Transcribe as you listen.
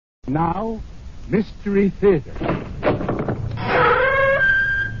Now, Mystery Theater.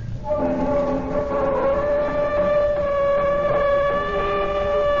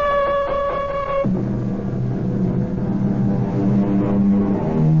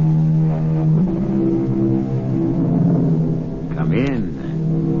 Come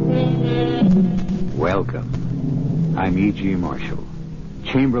in. Welcome. I'm E.G. Marshall,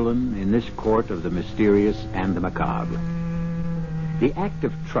 Chamberlain in this court of the mysterious and the macabre. The act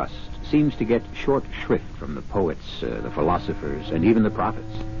of trust seems to get short shrift from the poets, the philosophers, and even the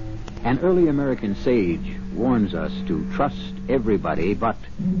prophets. An early American sage warns us to trust everybody but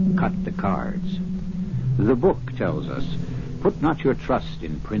cut the cards. The book tells us, put not your trust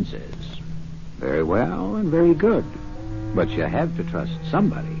in princes. Very well and very good, but you have to trust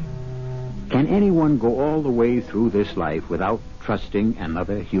somebody. Can anyone go all the way through this life without trusting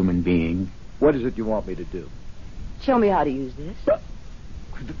another human being? What is it you want me to do? Show me how to use this.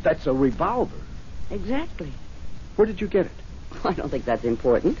 That's a revolver. Exactly. Where did you get it? I don't think that's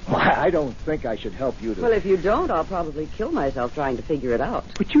important. Why, I don't think I should help you to... Well, if you don't, I'll probably kill myself trying to figure it out.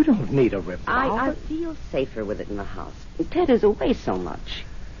 But you don't need a revolver. I feel safer with it in the house. Ted is away so much.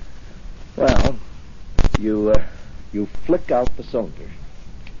 Well, you flick out the cylinder.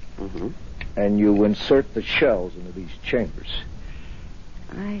 Mm-hmm. And you insert the shells into these chambers.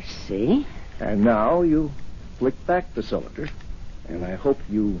 I see. And now you flick back the cylinder, and I hope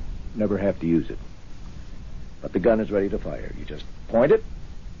you never have to use it. But the gun is ready to fire. You just point it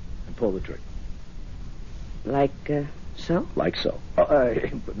and pull the trigger. Like, so? Like so.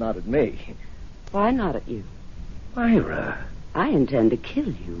 But not at me. Why not at you? Myra. I intend to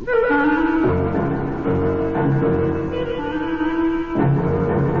kill you.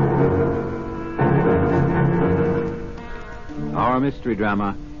 Our mystery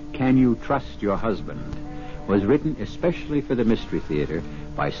drama, Can You Trust Your Husband, was written especially for the Mystery Theater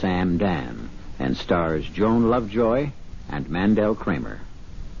by Sam Dann and stars Joan Lovejoy and Mandel Kramer.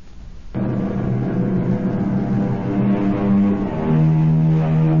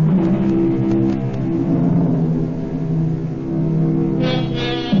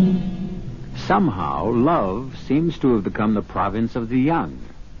 Somehow, love seems to have become the province of the young.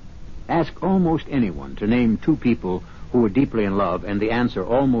 Ask almost anyone to name two people who were deeply in love, and the answer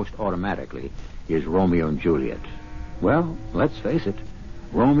almost automatically is Romeo and Juliet. Well, let's face it,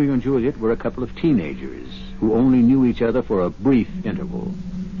 Romeo and Juliet were a couple of teenagers who only knew each other for a brief interval.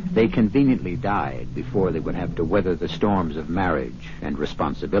 They conveniently died before they would have to weather the storms of marriage and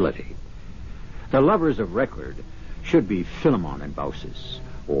responsibility. The lovers of record should be Philemon and Baucis,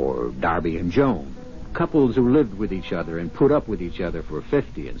 or Darby and Joan, couples who lived with each other and put up with each other for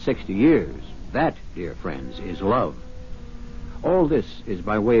 50 and 60 years. That, dear friends, is love. All this is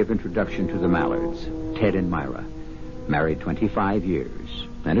by way of introduction to the Mallards, Ted and Myra, married 25 years.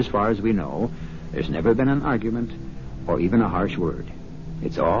 And as far as we know, there's never been an argument or even a harsh word.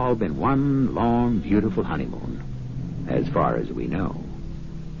 It's all been one long, beautiful honeymoon, as far as we know.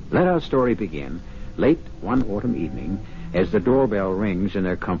 Let our story begin late one autumn evening as the doorbell rings in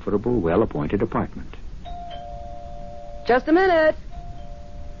their comfortable, well-appointed apartment. Just a minute.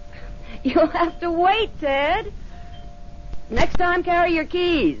 You'll have to wait, Ted. Next time, carry your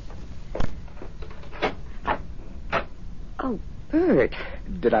keys. Oh, Bert.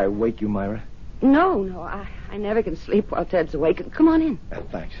 Did I wake you, Myra? No, I never can sleep while Ted's awake. Come on in.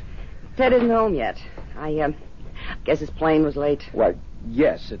 Thanks. Ted isn't home yet. I guess his plane was late. Why,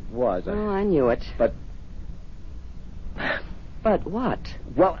 yes, it was. Oh, I knew it. But... But what?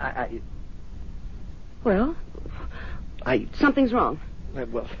 Well, Well, something's wrong.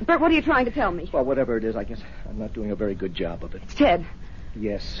 Well... Bert, what are you trying to tell me? Well, whatever it is, I guess I'm not doing a very good job of it. It's Ted.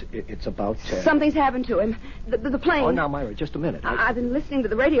 Yes, it's about Ted. Something's happened to him. The plane. Oh, now, Myra, just a minute. I've been listening to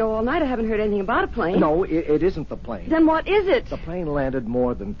the radio all night. I haven't heard anything about a plane. No, it isn't the plane. Then what is it? The plane landed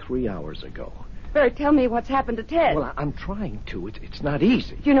more than 3 hours ago. Bert, tell me what's happened to Ted. Well, I'm trying to. It's not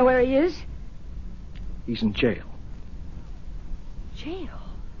easy. Do you know where he is? He's in jail. Jail?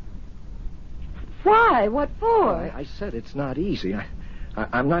 Why? What for? Well, I said it's not easy.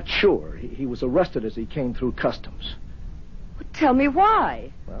 I'm not sure. He was arrested as he came through customs. Well, tell me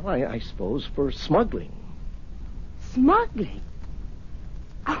why. Well, I suppose for smuggling. Smuggling?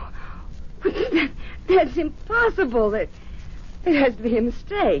 Oh, that's impossible. There has to be a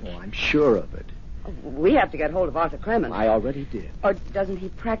mistake. Oh, I'm sure of it. We have to get hold of Arthur Kramer. I already did. Or doesn't he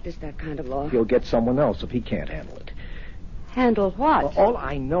practice that kind of law? He'll get someone else if he can't handle it. Handle what? Well, all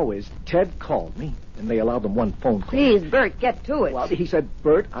I know is Ted called me, and they allowed him one phone call. Please, Bert, get to it. Well, he said,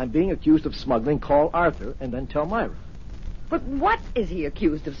 Bert, I'm being accused of smuggling. Call Arthur, and then tell Myra. But what is he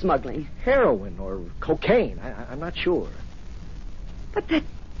accused of smuggling? Heroin or cocaine. I'm not sure. But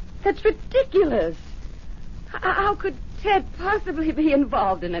That's ridiculous. How could Ted possibly be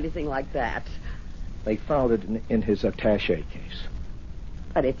involved in anything like that? They found it in his attaché case.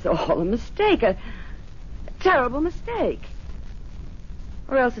 But it's all a mistake, a terrible mistake.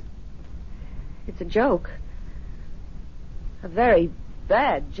 Or else it's a joke. A very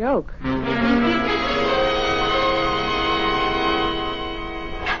bad joke.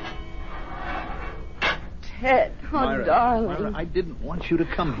 Ted, oh, Myra, darling. Myra, I didn't want you to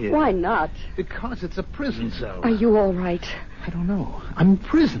come here. Why not? Because it's a prison cell. Are you all right? I don't know. I'm in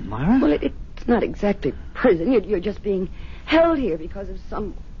prison, Myra. Well, it's not exactly prison. You're just being held here because of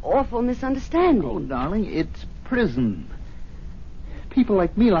some awful misunderstanding. Oh, darling, it's prison. People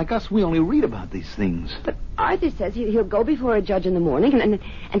like me, like us, we only read about these things. But Arthur says he'll go before a judge in the morning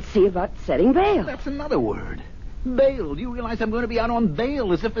and see about setting bail. That's another word. Bail. Do you realize I'm going to be out on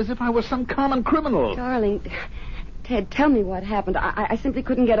bail as if I was some common criminal? Darling, Ted, tell me what happened. I simply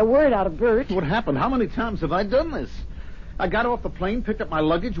couldn't get a word out of Bert. What happened? How many times have I done this? I got off the plane, picked up my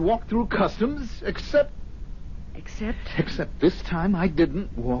luggage, walked through customs, except this time I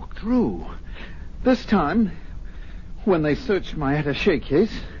didn't walk through. This time, when they searched my attaché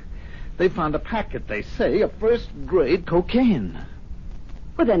case, they found a packet, they say, of first-grade cocaine.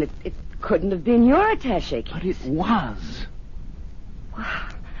 Well, then it couldn't have been your attaché case. But it was. Wow.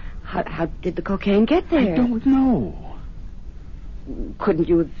 How did the cocaine get there? I don't know. Couldn't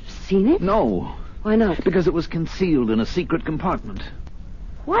you have seen it? No. Why not? Because it was concealed in a secret compartment.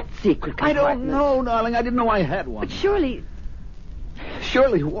 What secret compartment? I don't know, darling. I didn't know I had one. But surely...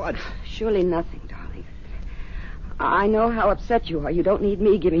 Surely what? Surely nothing, darling. I know how upset you are. You don't need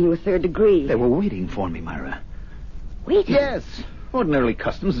me giving you a third degree. They were waiting for me, Myra. Waiting? Yes. Ordinarily,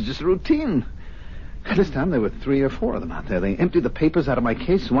 customs is just a routine. This time, there were 3 or 4 of them out there. They emptied the papers out of my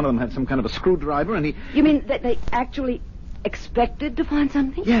case. One of them had some kind of a screwdriver, and he... You mean that they actually expected to find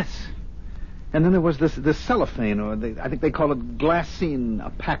something? Yes. And then there was this cellophane, or I think they call it glassine, a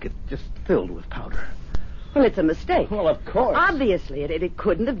packet just filled with powder. Well, it's a mistake. Well, of course. Obviously, it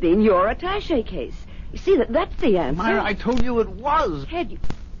couldn't have been your attaché case. You see, that's the answer. Myra, I told you it was. Ted,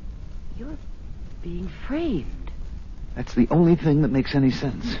 you're being framed. That's the only thing that makes any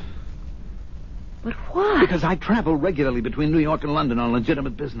sense. But why? Because I travel regularly between New York and London on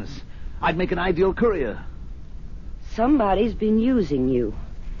legitimate business. I'd make an ideal courier. Somebody's been using you.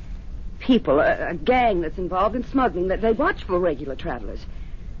 People, a gang that's involved in smuggling, that they watch for regular travelers.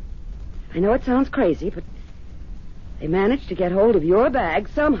 I know it sounds crazy, but they managed to get hold of your bag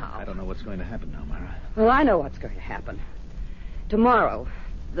somehow. I don't know what's going to happen now, Myra. Well, I know what's going to happen. Tomorrow,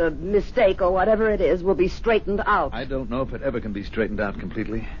 the mistake, or whatever it is, will be straightened out. I don't know if it ever can be straightened out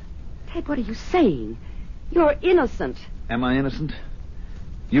completely. Ted, what are you saying? You're innocent. Am I innocent?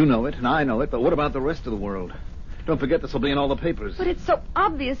 You know it, and I know it, but what about the rest of the world? Don't forget this will be in all the papers. But it's so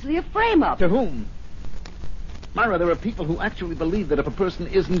obviously a frame-up. To whom? Myra, there are people who actually believe that if a person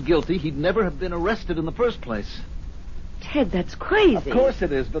isn't guilty, he'd never have been arrested in the first place. Ted, that's crazy. Of course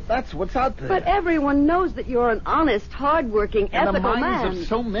it is, but that's what's out there. But everyone knows that you're an honest, hard-working, ethical man. In the minds of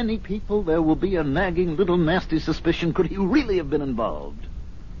so many people, there will be a nagging little nasty suspicion. Could he really have been involved?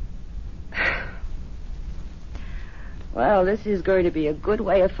 Well, this is going to be a good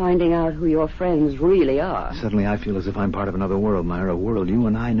way of finding out who your friends really are. Suddenly I feel as if I'm part of another world, Myra, a world you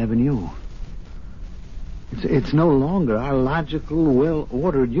and I never knew. It's no longer our logical,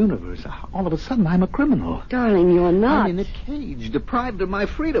 well-ordered universe. All of a sudden, I'm a criminal. Darling, you're not. I'm in a cage, deprived of my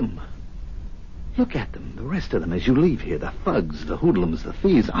freedom. Look at them, the rest of them, as you leave here. The thugs, the hoodlums, the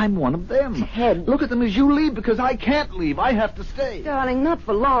thieves. I'm one of them. Ted. Look at them as you leave, because I can't leave. I have to stay. Darling, not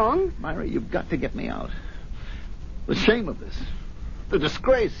for long. Myra, you've got to get me out. The shame of this. The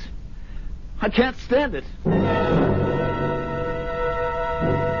disgrace. I can't stand it.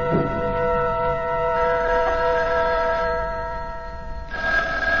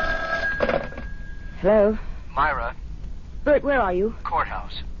 Hello? Myra, Bert, where are you?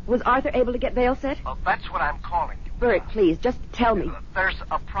 courthouse. Was Arthur able to get bail set? That's what I'm calling you. Bert, please, just tell me. There's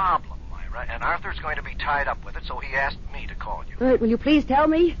a problem, Myra, and Arthur's going to be tied up with it, so he asked me to call you. Bert, will you please tell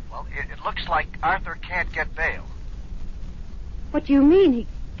me? Well, it looks like Arthur can't get bail. What do you mean he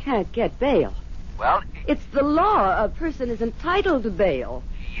can't get bail? Well, It's the law. A person is entitled to bail.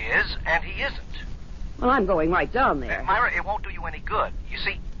 he is and he isn't. Well, I'm going right down there. Myra, it won't do you any good. You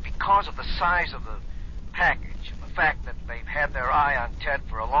see, because of the size of the package and the fact that they've had their eye on Ted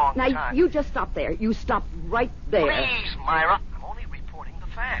for a long Now, time... you just stop there. You stop right there. Please, Myra. I'm only reporting the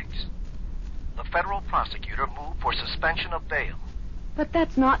facts. The federal prosecutor moved for suspension of bail. But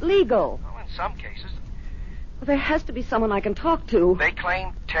that's not legal. Well, in some cases. Well, there has to be someone I can talk to. They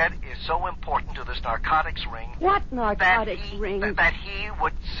claim Ted is so important to this narcotics ring. What narcotics ring? That he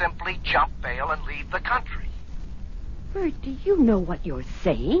would simply jump bail and leave the country. Bert, do you know what you're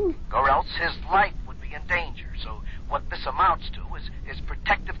saying? Or else his life would be in danger. So what this amounts to is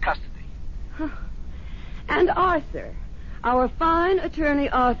protective custody. Huh. And Arthur, our fine attorney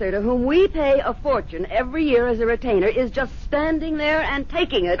Arthur, to whom we pay a fortune every year as a retainer, is just standing there and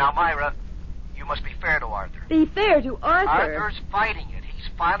taking it. Now, Myra, you must be fair to Arthur. Be fair to Arthur? Arthur's fighting it. He's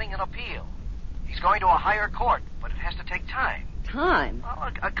filing an appeal. He's going to a higher court, but it has to take time. Time?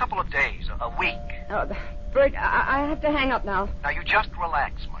 Well, a couple of days, a week. Oh, Bert, I have to hang up now. Now, you just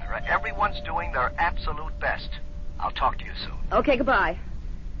relax, Myra. Everyone's doing their absolute best. I'll talk to you soon. Okay, goodbye.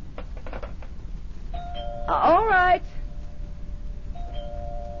 All right.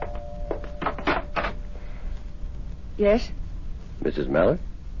 Yes? Mrs. Mallard?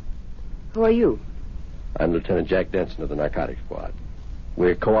 Who are you? I'm Lieutenant Jack Denson of the Narcotics Squad.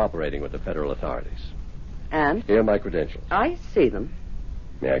 We're cooperating with the federal authorities. And? Here are my credentials. I see them.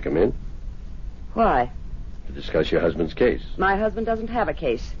 May I come in? Why? To discuss your husband's case. My husband doesn't have a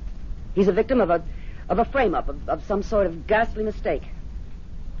case. He's a victim of a frame-up, of some sort of ghastly mistake.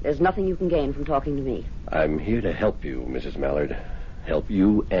 There's nothing you can gain from talking to me. I'm here to help you, Mrs. Mallard. Help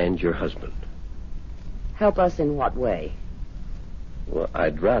you and your husband. Help us in what way? Well,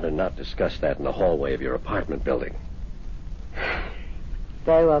 I'd rather not discuss that in the hallway of your apartment building.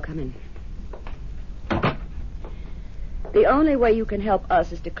 Very well, come in. The only way you can help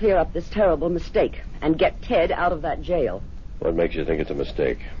us is to clear up this terrible mistake and get Ted out of that jail. What makes you think it's a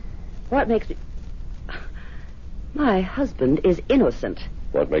mistake? What makes me... My husband is innocent.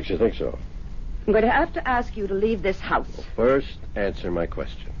 What makes you think so? I'm going to have to ask you to leave this house. Well, first, answer my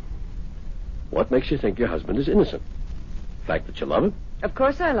question. What makes you think your husband is innocent? The fact that you love him? Of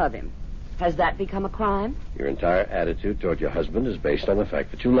course I love him. Has that become a crime? Your entire attitude toward your husband is based on the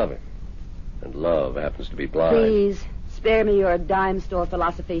fact that you love him. And love happens to be blind. Please, spare me your dime store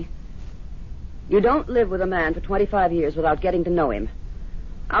philosophy. You don't live with a man for 25 years without getting to know him.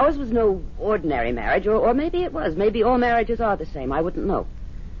 Ours was no ordinary marriage, or maybe it was. Maybe all marriages are the same. I wouldn't know.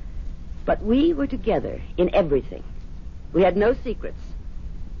 But we were together in everything. We had no secrets.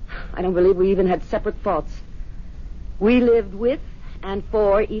 I don't believe we even had separate thoughts. We lived with and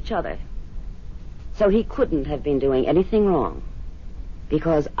for each other. So he couldn't have been doing anything wrong,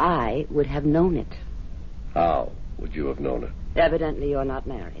 because I would have known it. How would you have known it? Evidently you're not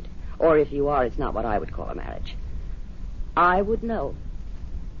married. Or if you are, it's not what I would call a marriage. I would know.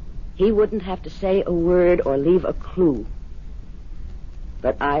 He wouldn't have to say a word or leave a clue.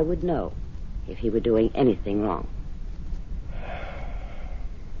 But I would know if he were doing anything wrong.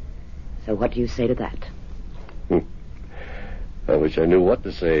 So what do you say to that? I wish I knew what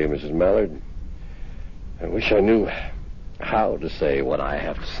to say, Mrs. Mallard. I wish I knew how to say what I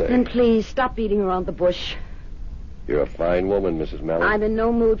have to say. Then please, stop beating around the bush. You're a fine woman, Mrs. Mallard. I'm in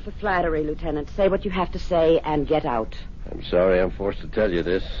no mood for flattery, Lieutenant. Say what you have to say and get out. I'm sorry I'm forced to tell you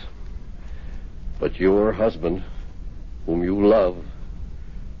this, but your husband, whom you love,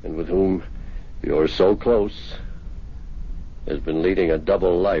 and with whom you're so close, has been leading a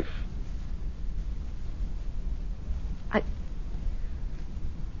double life.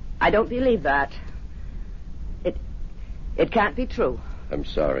 I don't believe that. It can't be true. I'm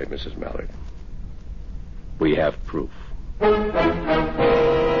sorry, Mrs. Mallard. We have proof.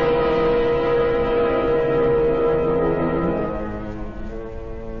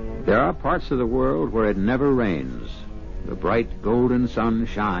 There are parts of the world where it never rains. The bright golden sun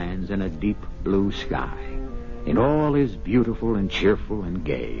shines in a deep blue sky, and all is beautiful and cheerful and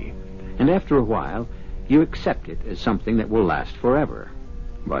gay. And after a while, you accept it as something that will last forever.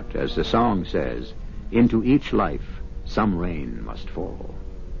 But as the song says, into each life some rain must fall.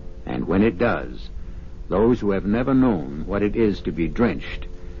 And when it does, those who have never known what it is to be drenched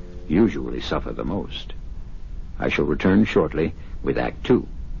usually suffer the most. I shall return shortly with Act 2.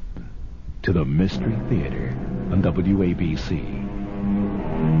 To the Mystery Theater on WABC.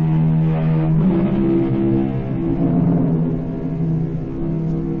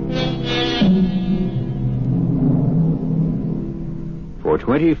 For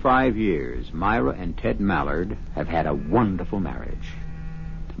 25 years, Myra and Ted Mallard have had a wonderful marriage.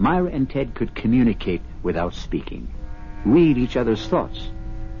 Myra and Ted could communicate without speaking, read each other's thoughts,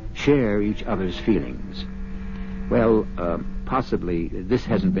 share each other's feelings. Well, possibly this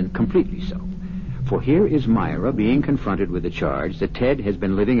hasn't been completely so. For here is Myra being confronted with the charge that Ted has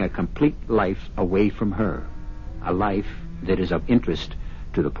been living a complete life away from her, a life that is of interest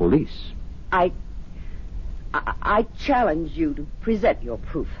to the police. I challenge you to present your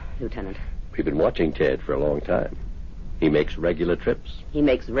proof, Lieutenant. We've been watching Ted for a long time. He makes regular trips. He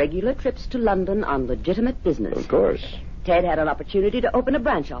makes regular trips to London on legitimate business. Of course. Ted had an opportunity to open a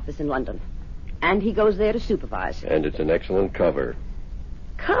branch office in London. And he goes there to supervise. And it's an excellent cover.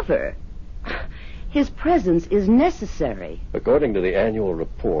 Cover? His presence is necessary. According to the annual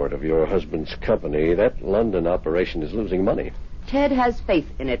report of your husband's company, that London operation is losing money. Ted has faith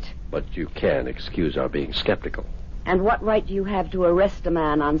in it. But you can't excuse our being skeptical. And what right do you have to arrest a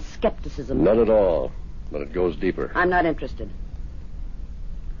man on skepticism? None at all. But it goes deeper. I'm not interested.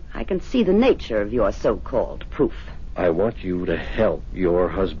 I can see the nature of your so-called proof. I want you to help your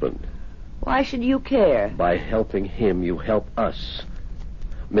husband. Why should you care? By helping him, you help us.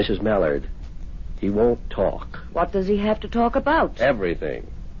 Mrs. Mallard, he won't talk. What does he have to talk about? Everything.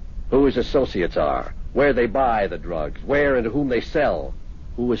 Who his associates are, where they buy the drugs, where and to whom they sell,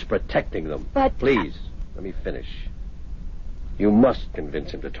 who is protecting them. But... Please, let me finish. You must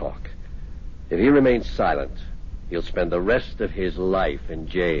convince him to talk. If he remains silent, he'll spend the rest of his life in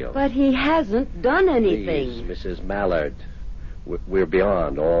jail. But he hasn't done anything. Please, Mrs. Mallard, we're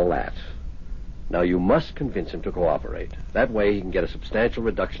beyond all that. Now, you must convince him to cooperate. That way he can get a substantial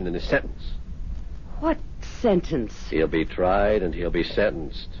reduction in his sentence. What sentence? He'll be tried and he'll be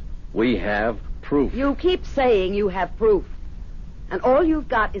sentenced. We have proof. You keep saying you have proof. And all you've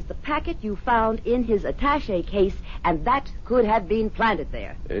got is the packet you found in his attaché case, and that could have been planted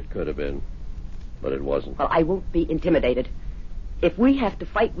there. It could have been, but it wasn't. Well, I won't be intimidated. If we have to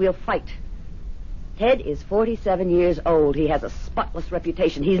fight, we'll fight. Ted is 47 years old. He has a spotless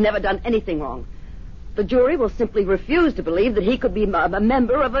reputation. He's never done anything wrong. The jury will simply refuse to believe that he could be a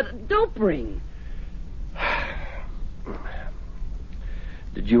member of a dope ring.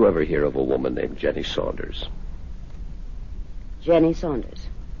 Did you ever hear of a woman named Jenny Saunders? Jenny Saunders?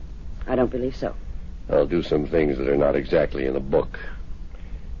 I don't believe so. I'll do some things that are not exactly in the book.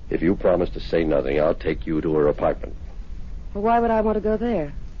 If you promise to say nothing, I'll take you to her apartment. Well, why would I want to go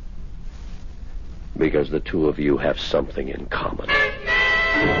there? Because the two of you have something in common.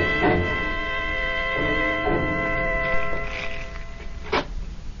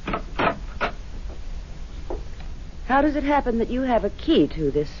 How does it happen that you have a key to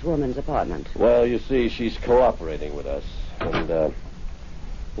this woman's apartment? Well, you see, she's cooperating with us. And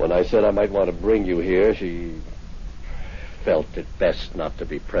when I said I might want to bring you here, she felt it best not to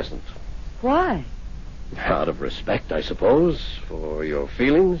be present. Why? Out of respect, I suppose, for your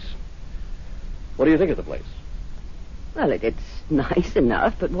feelings. What do you think of the place? Well, it's nice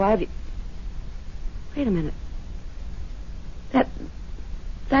enough, but why have you... Wait a minute.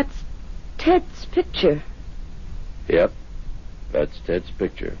 That's Ted's picture. Yep, that's Ted's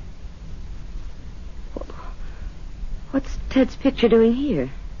picture. What's Ted's picture doing here?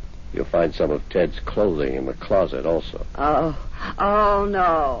 You'll find some of Ted's clothing in the closet also. Oh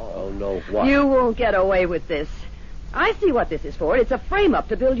no. Oh, no, what? You won't get away with this. I see what this is for. It's a frame-up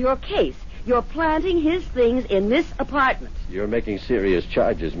to build your case. You're planting his things in this apartment. You're making serious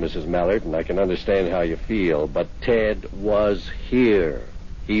charges, Mrs. Mallard, and I can understand how you feel, but Ted was here.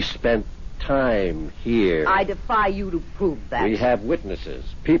 He spent time here. I defy you to prove that. We have witnesses.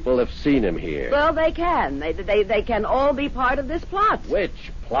 People have seen him here. Well, they can. They can all be part of this plot.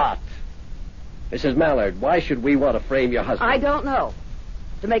 Which plot? Mrs. Mallard, why should we want to frame your husband? I don't know.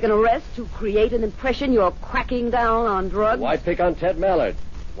 To make an arrest, to create an impression you're cracking down on drugs? Why pick on Ted Mallard?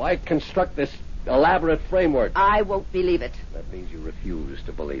 Why construct this elaborate framework? I won't believe it. That means you refuse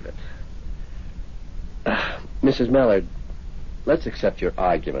to believe it. Mrs. Mallard, let's accept your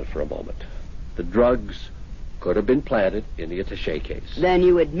argument for a moment. The drugs could have been planted in the attaché case. Then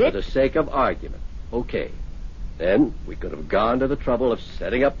you admit... For the sake of argument. Okay. Then we could have gone to the trouble of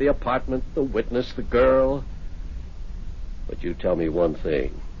setting up the apartment, the witness, the girl. But you tell me one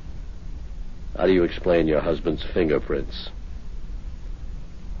thing. How do you explain your husband's fingerprints?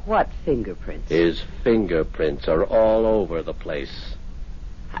 What fingerprints? His fingerprints are all over the place.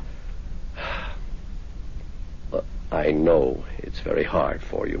 Well, I know it's very hard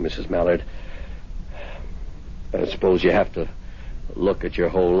for you, Mrs. Mallard. I suppose you have to look at your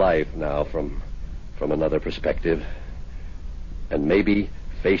whole life now from another perspective. And maybe,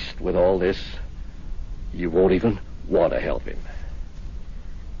 faced with all this, you won't even want to help him.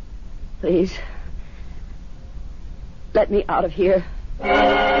 Please. Let me out of here.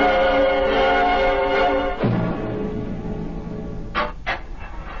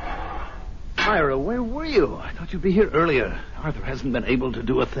 Myra, where were you? I thought you'd be here earlier. Arthur hasn't been able to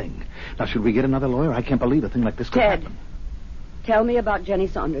do a thing. Now, should we get another lawyer? I can't believe a thing like this could Ted, happen. tell me about Jenny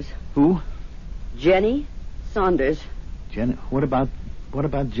Saunders. Who? Jenny Saunders. Jenny? What about What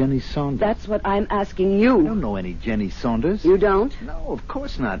about Jenny Saunders? That's what I'm asking I you. don't know any Jenny Saunders. You don't? No, of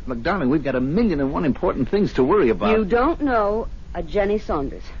course not. Look, darling, we've got 1,000,001 important things to worry about. You don't know a Jenny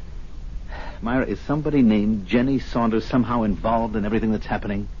Saunders. Myra, is somebody named Jenny Saunders somehow involved in everything that's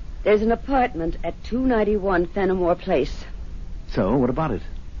happening? There's an apartment at 291 Fenimore Place. So, what about it?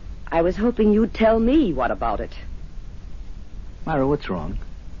 I was hoping you'd tell me what about it. Myra, what's wrong?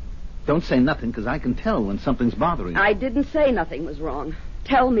 Don't say nothing, because I can tell when something's bothering you. I didn't say nothing was wrong.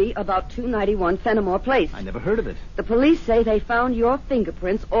 Tell me about 291 Fenimore Place. I never heard of it. The police say they found your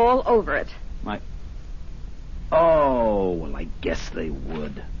fingerprints all over it. Oh, well, I guess they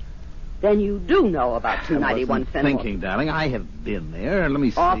would. Then you do know about 291 Fenimore. Thinking, darling. I have been there. Let me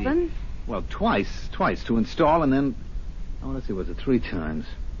see. Often? Well, twice to install and then... Oh, let's see, was it 3 times?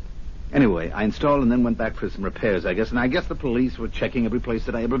 Anyway, I installed and then went back for some repairs, I guess. And I guess the police were checking every place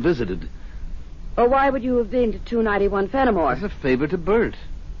that I ever visited. Well, why would you have been to 291 Fenimore? As a favor to Bert.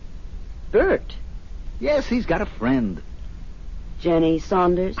 Bert? Yes, he's got a friend. Jenny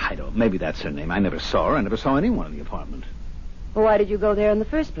Saunders? Maybe that's her name. I never saw her. I never saw anyone in the apartment. Well, why did you go there in the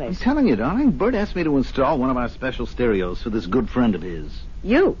first I'm place? telling you, darling, Bert asked me to install one of our special stereos for this good friend of his.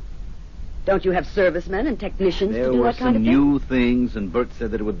 You? Don't you have servicemen and technicians There to do were that kind some of thing? new things, and Bert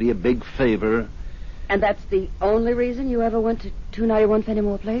said that it would be a big favor. And that's the only reason you ever went to 291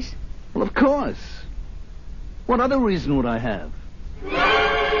 Fenimore Place? Well, of course. What other reason would I have?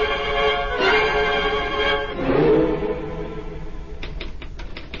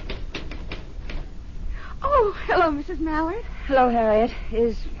 Oh, hello, Mrs. Mallard. Hello, Harriet.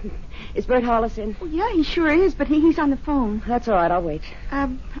 Is Bert Hollis in? Oh, yeah, he sure is, but he's on the phone. That's all right. I'll wait.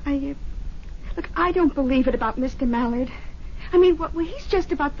 Look, I don't believe it about Mr. Mallard. I mean, he's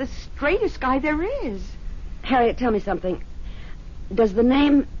just about the straightest guy there is. Harriet, tell me something. Does the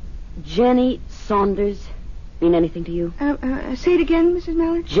name Jenny Saunders mean anything to you? Say it again, Mrs.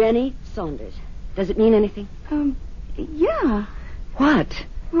 Mallard. Jenny Saunders. Does it mean anything? Yeah. What?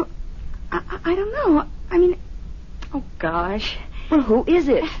 Well, I don't know. I mean, oh, gosh. Well, who is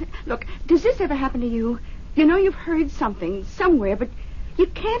it? Look, does this ever happen to you? You know you've heard something somewhere, but you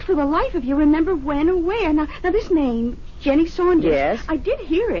can't for the life of you remember when or where. Now this name, Jenny Saunders. Yes? I did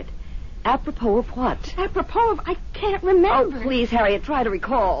hear it. Apropos of what? Apropos of, I can't remember. Oh, please, Harriet, try to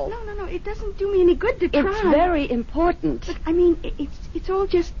recall. No, it doesn't do me any good to try. It's very important. Look, I mean, it's all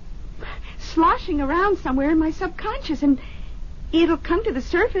just sloshing around somewhere in my subconscious, and it'll come to the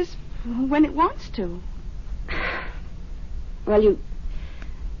surface when it wants to. Well, you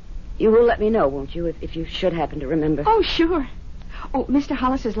will let me know, won't you, if you should happen to remember? Oh, sure. Oh, Mr.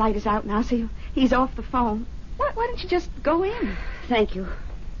 Hollis's light is out now, so he's off the phone. Why don't you just go in? Thank you.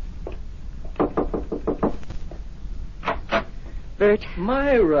 Bert?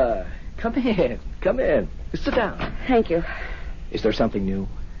 Myra, come in. Sit down. Thank you. Is there something new?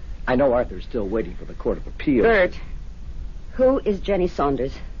 I know Arthur's still waiting for the Court of Appeals. Bert, who is Jenny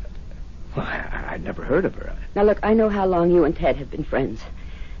Saunders? Well, I'd never heard of her. Now, look, I know how long you and Ted have been friends.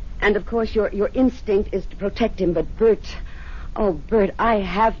 And, of course, your instinct is to protect him, but Bert... Oh, Bert, I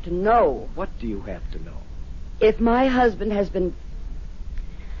have to know. What do you have to know? If my husband has been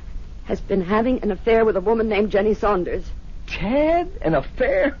having an affair with a woman named Jenny Saunders... Ted? An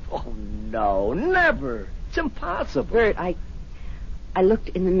affair? Oh, no, never. It's impossible. Bert, I looked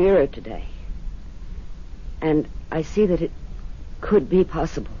in the mirror today, and I see that it could be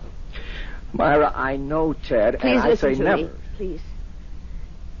possible. Myra, I know Ted, Please and I listen say to never. me, please.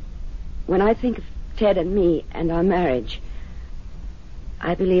 When I think of Ted and me and our marriage,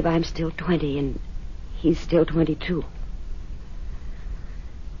 I believe I'm still 20 and he's still 22.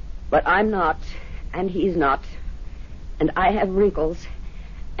 But I'm not, and he's not, and I have wrinkles,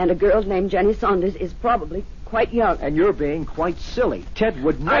 and a girl named Jenny Saunders is probably quite young. And you're being quite silly. Ted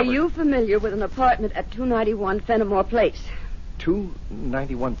would never... Are you familiar with an apartment at 291 Fenimore Place?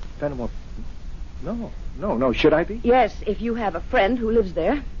 291 Fenimore... No. Should I be? Yes, if you have a friend who lives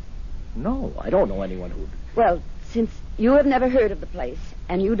there. No, I don't know anyone who... Well, since you have never heard of the place,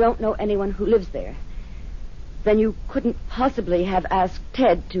 and you don't know anyone who lives there, then you couldn't possibly have asked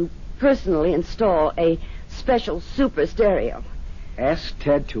Ted to personally install a special super stereo. Ask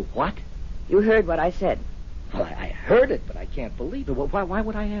Ted to what? You heard what I said. Well, I heard it, but I can't believe it. Why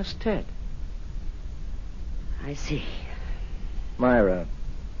would I ask Ted? I see. Myra,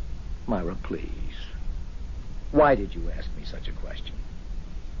 please. Why did you ask me such a question?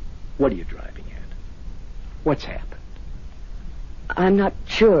 What are you driving at? What's happened? I'm not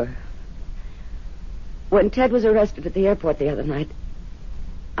sure. When Ted was arrested at the airport the other night,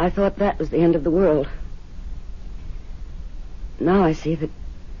 I thought that was the end of the world. Now I see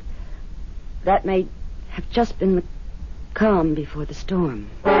that may have just been calm before the storm.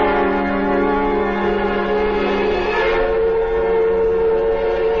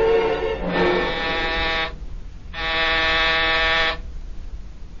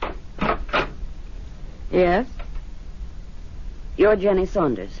 Yes? You're Jenny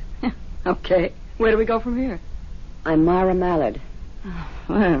Saunders. Okay. Where do we go from here? I'm Myra Mallard. Oh,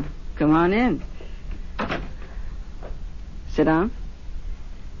 well, come on in. Sit down.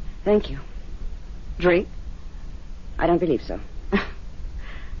 Thank you. Drink. I don't believe so.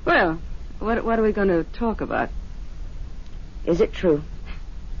 Well, what are we going to talk about? Is it true?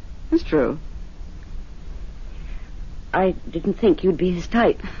 It's true. I didn't think you'd be his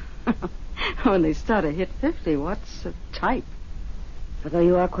type. When they start to hit 50, what's a type? Although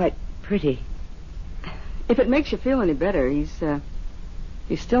you are quite pretty. If it makes you feel any better, he's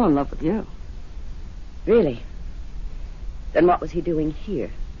still in love with you. Really? Then what was he doing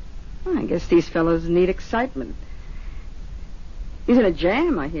here? Well, I guess these fellows need excitement. He's in a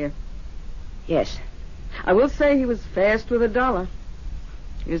jam, I hear. Yes. I will say he was fast with $1.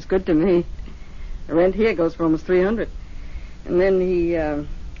 He was good to me. The rent here goes for almost $300. And then he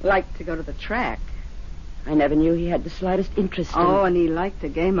liked to go to the track. I never knew he had the slightest interest in... Oh, and he liked a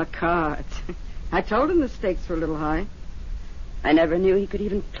game of cards. I told him the stakes were a little high. I never knew he could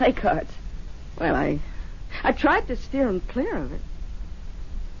even play cards. Well, I tried to steer him clear of it.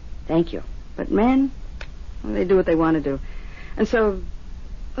 Thank you. But men, well, they do what they want to do. And so,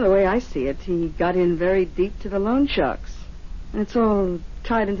 well, the way I see it, he got in very deep to the loan sharks. And it's all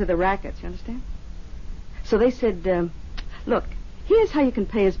tied into the rackets, you understand? So they said, look, here's how you can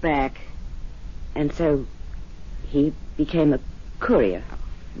pay us back. And so he became a courier.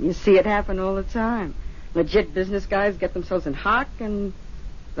 You see it happen all the time. Legit business guys get themselves in hock and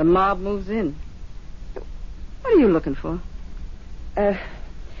the mob moves in. What are you looking for?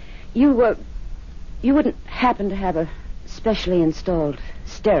 You wouldn't happen to have a specially installed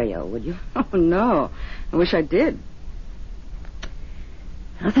stereo, would you? Oh, no. I wish I did.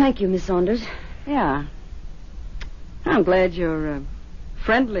 Well, thank you, Miss Saunders. Yeah. I'm glad you're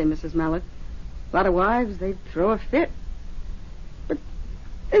friendly, Mrs. Mallard. A lot of wives, they'd throw a fit. But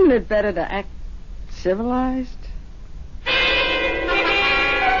isn't it better to act civilized?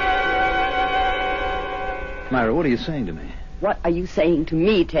 Myra, what are you saying to me? What are you saying to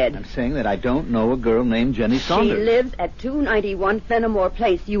me, Ted? I'm saying that I don't know a girl named Jenny Saunders. She lives at 291 Fenimore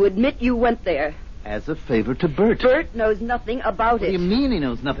Place. You admit you went there. As a favor to Bert. Bert knows nothing about What it. do you mean he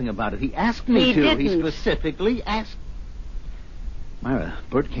knows nothing about it? He asked me He to. didn't. He specifically asked. Myra,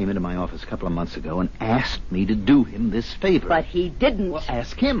 Bert came into my office a couple of months ago and asked me to do him this favor. But he didn't. Well,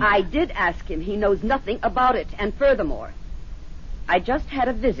 ask him. I did ask him. He knows nothing about it. And furthermore, I just had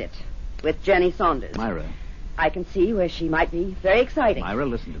a visit with Jenny Saunders. Myra. I can see where she might be very exciting. Myra,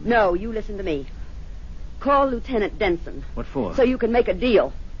 listen to me. No, you listen to me. Call Lieutenant Denson. What for? So you can make a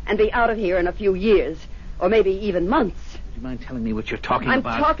deal and be out of here in a few years, or maybe even months. Do you mind telling me what you're talking I'm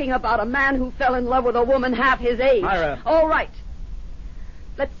about? talking about a man who fell in love with a woman half his age. Myra. All right.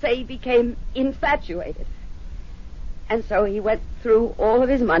 Let's say he became infatuated. And so he went through all of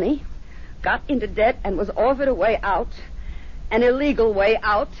his money, got into debt, and was offered a way out, an illegal way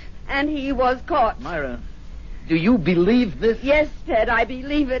out, and he was caught. Myra, do you believe this? Yes, Ted, I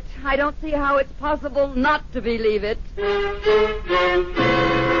believe it. I don't see how it's possible not to believe it.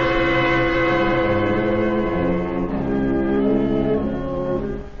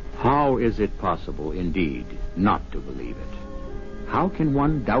 How is it possible, indeed, not to believe it? How can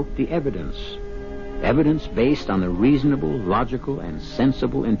one doubt the evidence? Evidence based on the reasonable, logical, and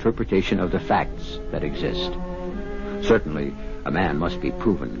sensible interpretation of the facts that exist. Certainly, a man must be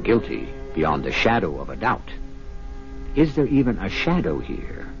proven guilty beyond the shadow of a doubt. Is there even a shadow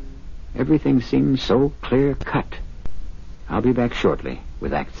here? Everything seems so clear-cut. I'll be back shortly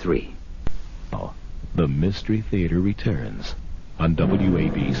with Act 3. The Mystery Theater returns on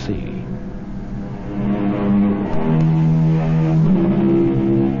WABC.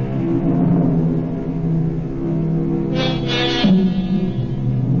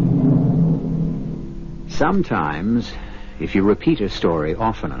 Sometimes, if you repeat a story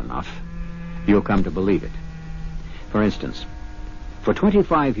often enough, you'll come to believe it. For instance, for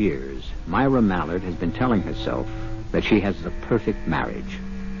 25 years, Myra Mallard has been telling herself that she has the perfect marriage,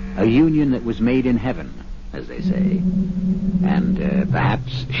 a union that was made in heaven, as they say. And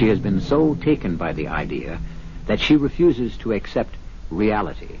perhaps she has been so taken by the idea that she refuses to accept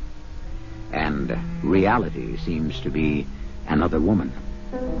reality. And reality seems to be another woman,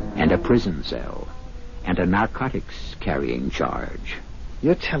 and a prison cell, and a narcotics-carrying charge.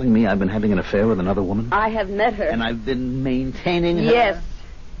 You're telling me I've been having an affair with another woman? I have met her. And I've been maintaining her? Yes.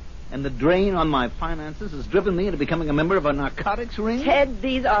 And the drain on my finances has driven me into becoming a member of a narcotics ring? Ted,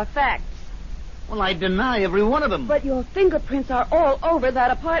 these are facts. Well, I deny every one of them. But your fingerprints are all over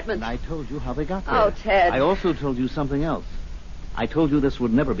that apartment. And I told you how they got there. Oh, Ted. I also told you something else. I told you this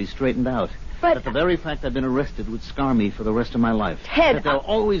would never be straightened out. But that the very fact I've been arrested would scar me for the rest of my life. Ted, that there'll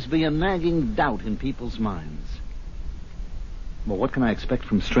always be a nagging doubt in people's minds. Well, what can I expect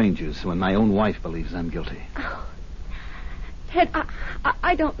from strangers when my own wife believes I'm guilty? Oh, Ted,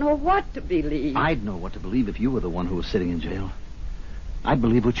 I don't know what to believe. I'd know what to believe if you were the one who was sitting in jail. I'd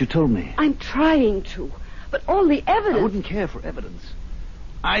believe what you told me. I'm trying to, but all the evidence... I wouldn't care for evidence.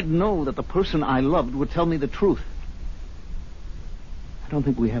 I'd know that the person I loved would tell me the truth. I don't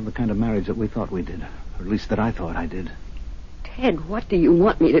think we have the kind of marriage that we thought we did, or at least that I thought I did. Ted, what do you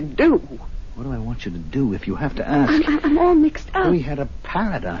want me to do? What do I want you to do if you have to ask? I'm all mixed up. We had a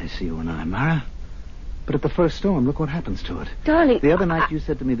paradise, you and I, Mara. But at the first storm, look what happens to it. Darling... The other night you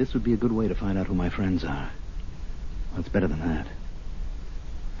said to me this would be a good way to find out who my friends are. Well, it's better than that.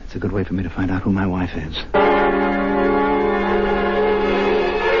 It's a good way for me to find out who my wife is.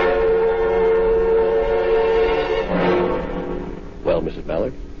 Well, Mrs.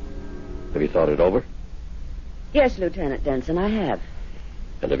 Mallard, have you thought it over? Yes, Lieutenant Denson, I have.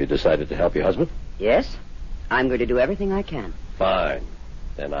 And have you decided to help your husband? Yes. I'm going to do everything I can. Fine.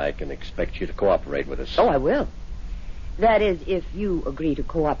 Then I can expect you to cooperate with us. Oh, I will. That is, if you agree to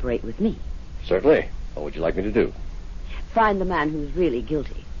cooperate with me. Certainly. What would you like me to do? Find the man who's really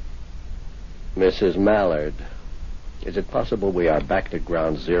guilty. Mrs. Mallard, is it possible we are back to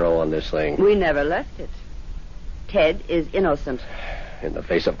ground zero on this thing? We never left it. Ted is innocent. In the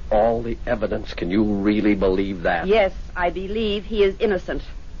face of all the evidence, can you really believe that? Yes, I believe he is innocent.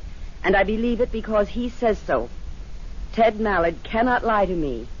 And I believe it because he says so. Ted Mallard cannot lie to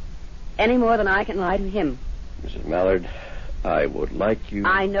me any more than I can lie to him. Mrs. Mallard, I would like you...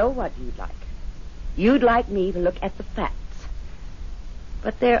 I know what you'd like. You'd like me to look at the facts.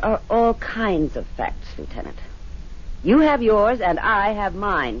 But there are all kinds of facts, Lieutenant. You have yours, and I have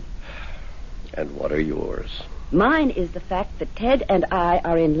mine. And what are yours? Mine is the fact that Ted and I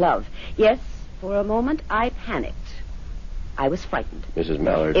are in love. Yes, for a moment, I panicked. I was frightened. Mrs.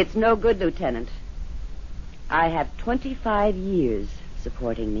 Mallard... It's no good, Lieutenant. I have 25 years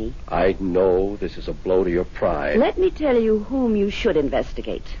supporting me. I know this is a blow to your pride. Let me tell you whom you should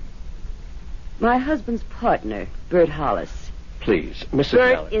investigate. My husband's partner, Bert Hollis. Please, Mrs.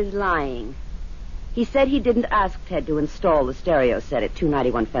 Bert Mallard... is lying. He said he didn't ask Ted to install the stereo set at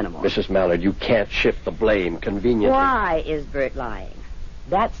 291 Fenimore. Mrs. Mallard, you can't shift the blame conveniently. Why is Bert lying?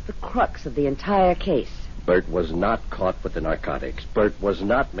 That's the crux of the entire case. Bert was not caught with the narcotics. Bert was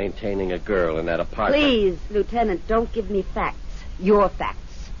not maintaining a girl in that apartment. Please, Lieutenant, don't give me facts. Your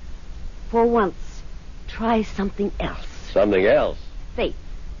facts. For once, try something else. Something else? Faith.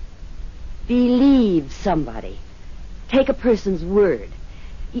 Believe somebody. Take a person's word.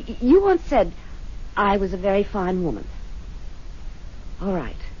 You once said, I was a very fine woman. All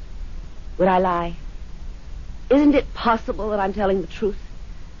right. Would I lie? Isn't it possible that I'm telling the truth?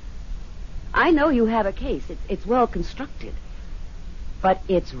 I know you have a case. It's well constructed. But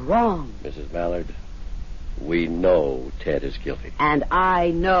it's wrong. Mrs. Mallard, we know Ted is guilty. And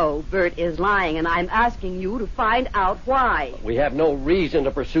I know Bert is lying, and I'm asking you to find out why. We have no reason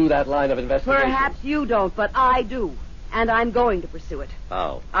to pursue that line of investigation. Perhaps you don't, but I do. And I'm going to pursue it.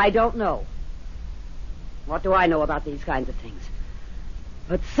 How? I don't know. What do I know about these kinds of things?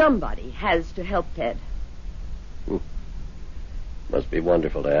 But somebody has to help Ted. Must be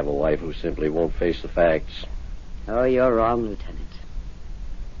wonderful to have a wife who simply won't face the facts. Oh, you're wrong, Lieutenant.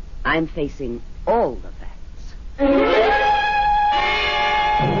 I'm facing all the facts.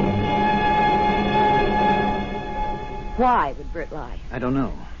 Why would Bert lie? I don't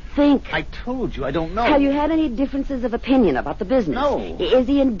know. Think. I told you, I don't know. Have you had any differences of opinion about the business? No. Is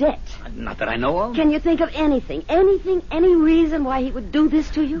he in debt? Not that I know of. Can you think of anything, any reason why he would do this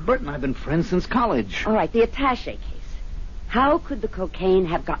to you? Bert and I have been friends since college. All right, the attaché case. How could the cocaine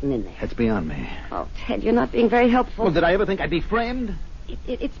have gotten in there? That's beyond me. Oh, Ted, you're not being very helpful. Well, did I ever think I'd be framed?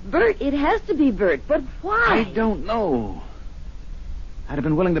 It's Bert. It has to be Bert. But why? I don't know. I'd have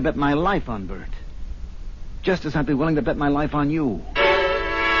been willing to bet my life on Bert. Just as I'd be willing to bet my life on you.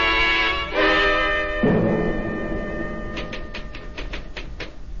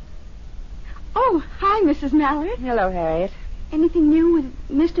 Oh, hi, Mrs. Mallard. Hello, Harriet. Anything new with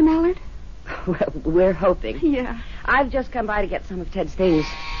Mr. Mallard? Well, we're hoping. Yeah. I've just come by to get some of Ted's things.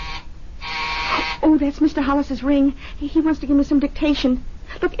 Oh, that's Mr. Hollis's ring. He wants to give me some dictation.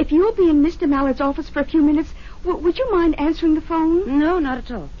 Look, if you'll be in Mr. Mallard's office for a few minutes, would you mind answering the phone? No, not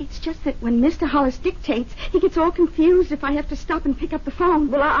at all. It's just that when Mr. Hollis dictates, he gets all confused if I have to stop and pick up the phone.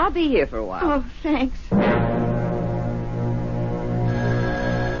 Well, I'll be here for a while. Oh, thanks.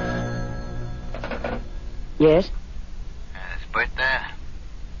 Yes? Is Bert there?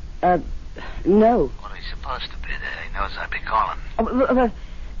 No. Well, he's supposed to be there. He knows I'd be calling.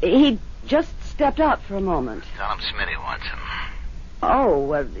 He just stepped out for a moment. Tell him Smitty wants him.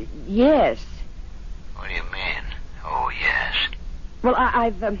 Oh, yes. What do you mean? Oh, yes. Well,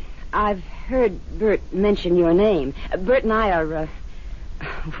 I've heard Bert mention your name. Bert and I are,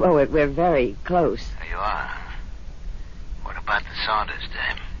 well, we're very close. There you are. What about the Saunders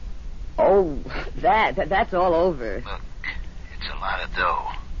dame? Oh, that's all over. Look, it's a lot of dough,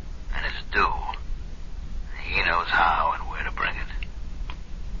 and it's due. He knows how and where to bring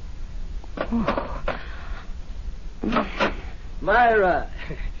it. Myra!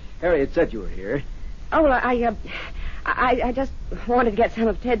 Harriet said you were here. Oh, well, I just wanted to get some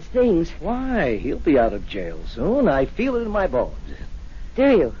of Ted's things. Why? He'll be out of jail soon. I feel it in my bones. Do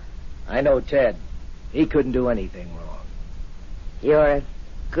you? I know Ted. He couldn't do anything wrong. You're a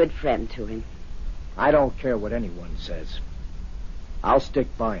good friend to him. I don't care what anyone says. I'll stick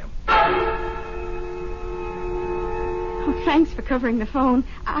by him. Oh, thanks for covering the phone.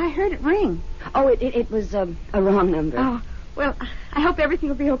 I heard it ring. Oh, it was a wrong number. Oh, well, I hope everything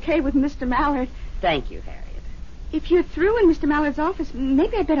will be okay with Mr. Mallard. Thank you, Harriet. If you're through in Mr. Mallard's office,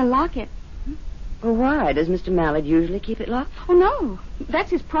 maybe I'd better lock it. Well, why? Does Mr. Mallard usually keep it locked? Oh, no.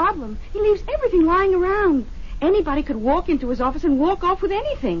 That's his problem. He leaves everything lying around. Anybody could walk into his office and walk off with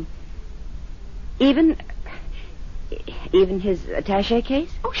anything. Even his attaché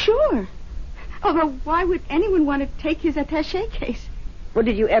case? Oh, sure. Although, why would anyone want to take his attaché case? Well,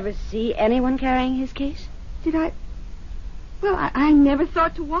 did you ever see anyone carrying his case? Did I? Well, I never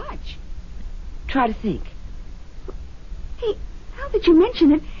thought to watch. Try to think. Hey, now that you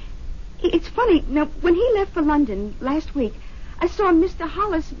mention it, it's funny. Now, when he left for London last week, I saw Mr.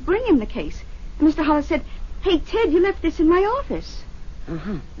 Hollis bring him the case. And Mr. Hollis said, "Hey, Ted, you left this in my office."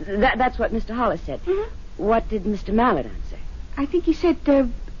 Uh-huh. That's what Mr. Hollis said. Mm-hmm. What did Mr. Mallard answer? I think he said,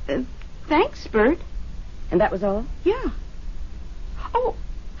 thanks, Bert. And that was all? Yeah. Oh,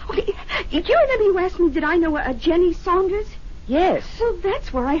 do you remember you asked me, did I know a Jenny Saunders? Yes. Well,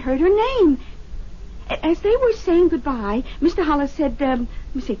 that's where I heard her name. As they were saying goodbye, Mr. Hollis said, let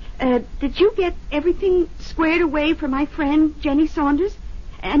me see, did you get everything squared away for my friend, Jenny Saunders?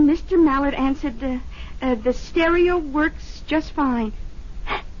 And Mr. Mallard answered, the stereo works just fine.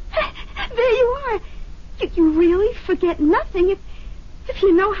 There you are. You really forget nothing if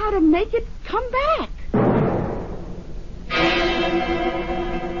you know how to make it come back.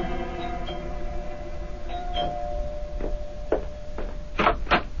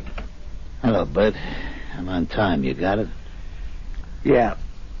 Hello, Bud. I'm on time. You got it? Yeah.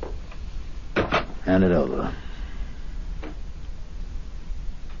 Hand it over.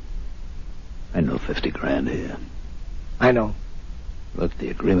 I know 50 grand here. I know. Look, the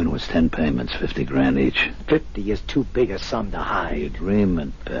agreement was 10 payments, 50 grand each. 50 is too big a sum to The hide.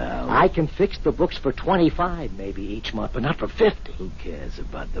 agreement, pal. I can fix the books for 25 maybe each month, but not for 50. Who cares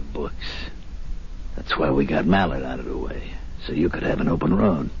about the books? That's why we got Mallard out of the way, so you could have an open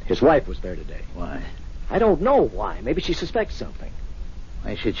road. His wife was there today. Why? I don't know why. Maybe she suspects something.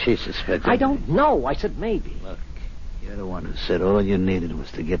 Why should she suspect I anything? don't know. I said maybe. Look, you're the one who said all you needed was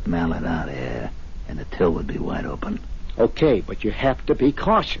to get Mallard out of here, and the till would be wide open. Okay, but you have to be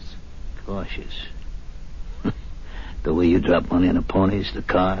cautious. Cautious. The way you drop money on the ponies, the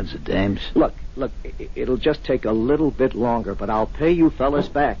cards, the dames. Look, it'll just take a little bit longer, but I'll pay you fellas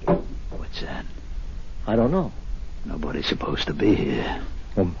back. What's that? I don't know. Nobody's supposed to be here.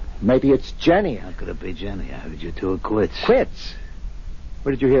 Well, maybe it's Jenny. How could it be Jenny? I heard you two are quits. Quits?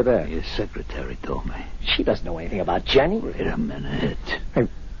 Where did you hear that? Your secretary told me. She doesn't know anything about Jenny. Wait a minute. Hey,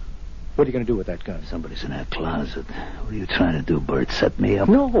 what are you going to do with that gun? Somebody's in that closet. What are you trying to do, Bert? Set me up?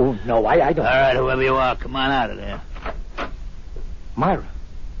 No, I don't. All right, whoever you are, come on out of there. Myra.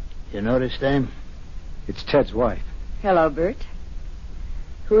 You know this dame? It's Ted's wife. Hello, Bert.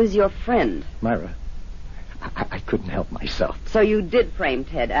 Who is your friend? Myra, I couldn't help myself. So you did frame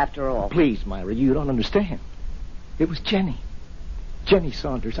Ted after all. Please, Myra, you don't understand. It was Jenny. Jenny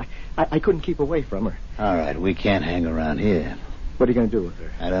Saunders. I couldn't keep away from her. All right, we can't hang around here. What are you going to do with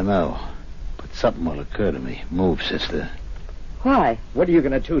her? I don't know. But something will occur to me. Move, sister. Why? What are you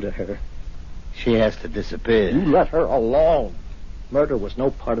going to do to her? She has to disappear. You let her alone. Murder was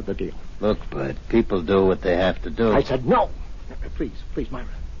no part of the deal. Look, Bud, people do what they have to do. I said no. Please, Myra.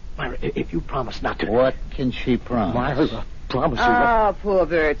 Myra, if you promise not to... What can she promise? Myra, promise you... Oh, poor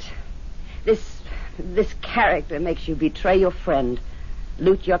Bert. This This character makes you betray your friend,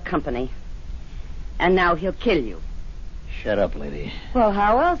 loot your company. And now he'll kill you. Shut up, lady. Well,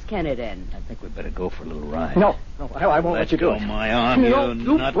 how else can it end? I think we'd better go for a little ride. No, I won't let you do it. My arm, No, you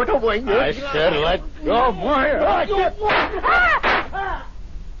you nut. put away. I said let go my arm.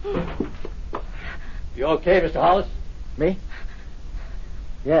 You okay, Mr. Hollis? Me?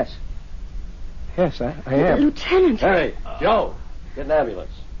 Yes. Yes, I am. Lieutenant. Hey, Joe, get an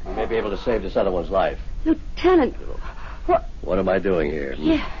ambulance. You may be able to save this other one's life. Lieutenant. What am I doing here?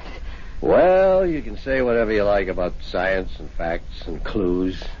 Yeah. Well, you can say whatever you like about science and facts and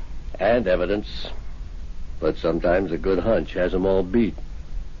clues and evidence, but sometimes a good hunch has them all beat.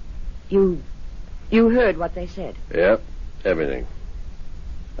 You heard what they said? Yep, everything.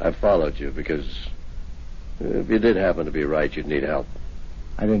 I followed you because if you did happen to be right, you'd need help.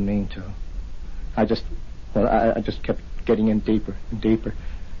 I didn't mean to. I just kept getting in deeper and deeper.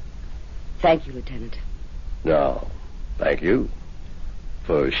 Thank you, Lieutenant. No, thank you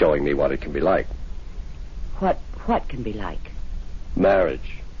for showing me what it can be like. What can be like?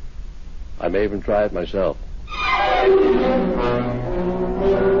 Marriage. I may even try it myself.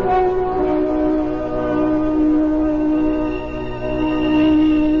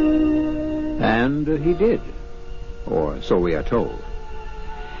 And he did. Or so we are told.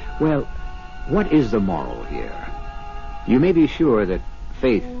 Well, what is the moral here? You may be sure that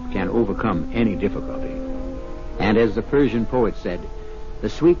faith can overcome any difficulty. And as the Persian poet said, the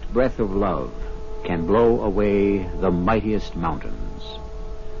sweet breath of love can blow away the mightiest mountains.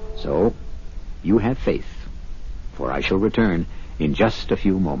 So, you have faith, for I shall return in just a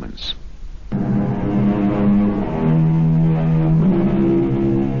few moments.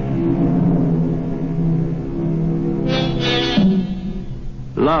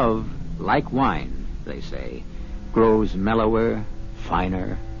 Love, like wine, they say, grows mellower,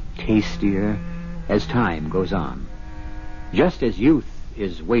 finer, tastier as time goes on. Just as youth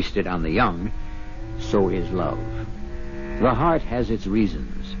is wasted on the young, so is love. The heart has its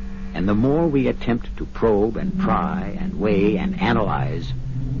reasons, and the more we attempt to probe and pry and weigh and analyze,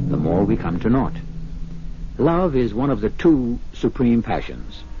 the more we come to naught. Love is one of the two supreme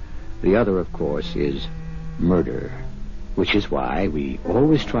passions. The other, of course, is murder, which is why we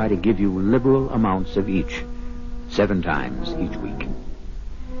always try to give you liberal amounts of each, 7 times each week.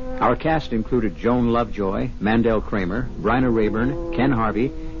 Our cast included Joan Lovejoy, Mandel Kramer, Bryna Raeburn, Ken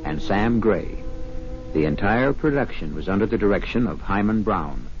Harvey, and Sam Gray. The entire production was under the direction of Hyman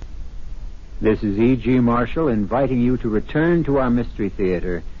Brown. This is E.G. Marshall inviting you to return to our Mystery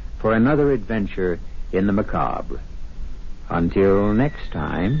Theater for another adventure in the macabre. Until next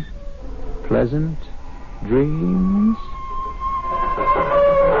time, pleasant dreams.